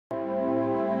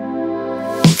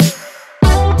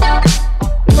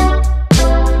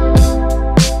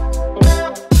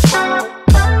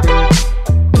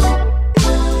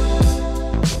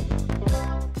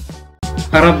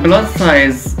Arab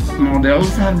plus-size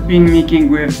models have been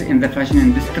making waves in the fashion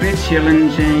industry,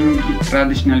 challenging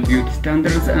traditional beauty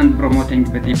standards and promoting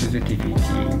body positivity.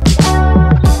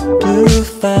 Blue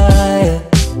fire,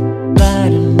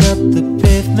 lighting up the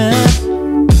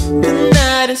pavement. The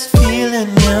night is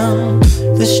feeling young,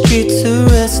 the streets are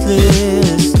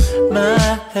restless. My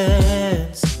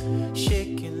hands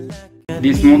shaking like...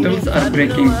 These models are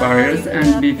breaking barriers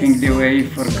and paving the way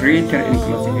for greater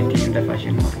inclusivity in the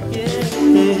fashion market.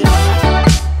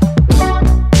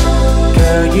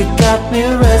 Girl, you got me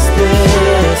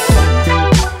restless.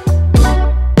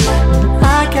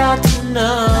 I got to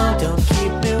know, don't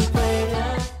keep me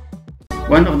waiting.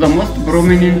 One of the most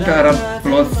prominent Arab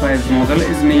plus-size model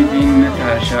is maybe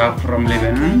Natasha from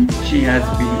Lebanon. She has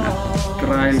been a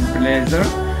trailblazer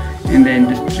in the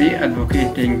industry,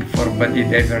 advocating for body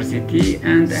diversity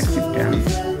and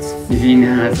acceptance.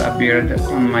 Nivina has appeared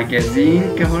on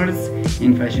magazine covers,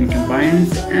 in fashion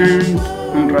campaigns, and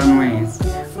on runways,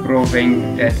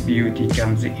 proving that beauty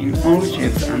comes in all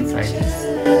shapes and sizes.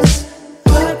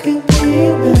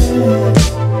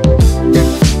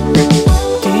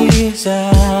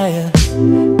 Desire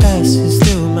passes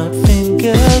through my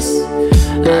fingers.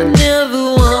 I never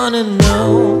wanna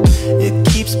know, it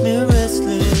keeps me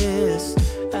restless.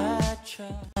 I try.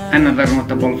 Another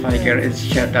notable figure is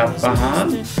Shadab Baha,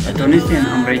 a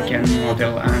Tunisian-American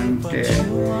model and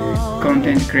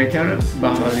content creator.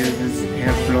 Baha uses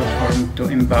her platform to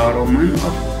empower women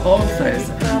of all sizes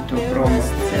and to promote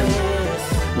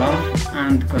self-love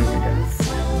and confidence.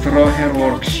 Through her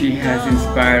work, she has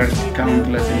inspired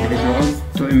countless individuals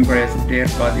to embrace their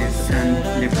bodies and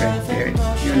celebrate their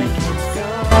uniqueness.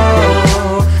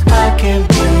 Oh, I can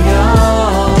be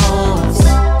yours.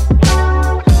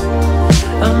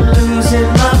 I'm losing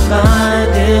my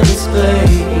mind in this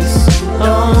place.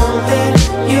 Only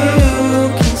you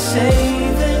can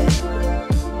save it.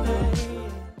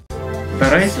 The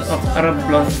rise of Arab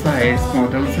plus-size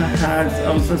models has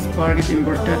also sparked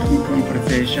important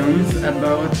conversations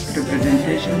about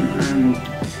representation and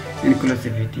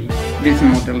inclusivity. These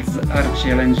models are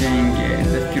challenging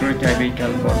the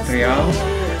stereotypical portrayal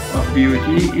of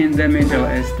beauty in the Middle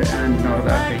East and North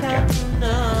Africa,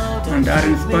 and are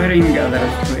inspiring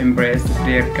others to embrace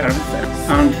their curves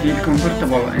and feel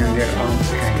comfortable in their own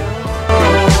skin.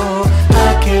 Oh, I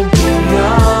can be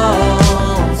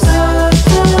yours.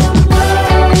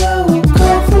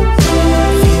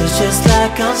 Feels just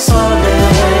like I'm falling.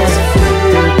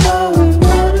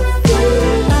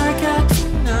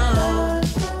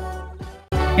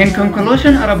 In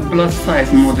conclusion, Arab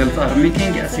plus-size models are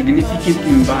making a significant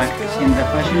impact in the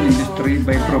fashion industry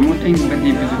by promoting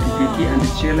body positivity and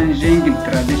challenging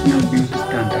traditional beauty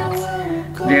standards.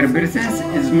 Their presence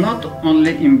is not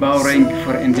only empowering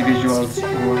for individuals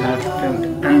who have felt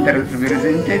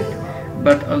underrepresented,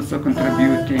 but also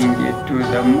contributing to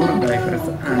the more diverse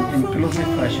and inclusive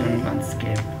fashion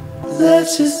landscape.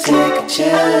 Let's just take a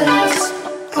chance.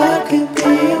 I can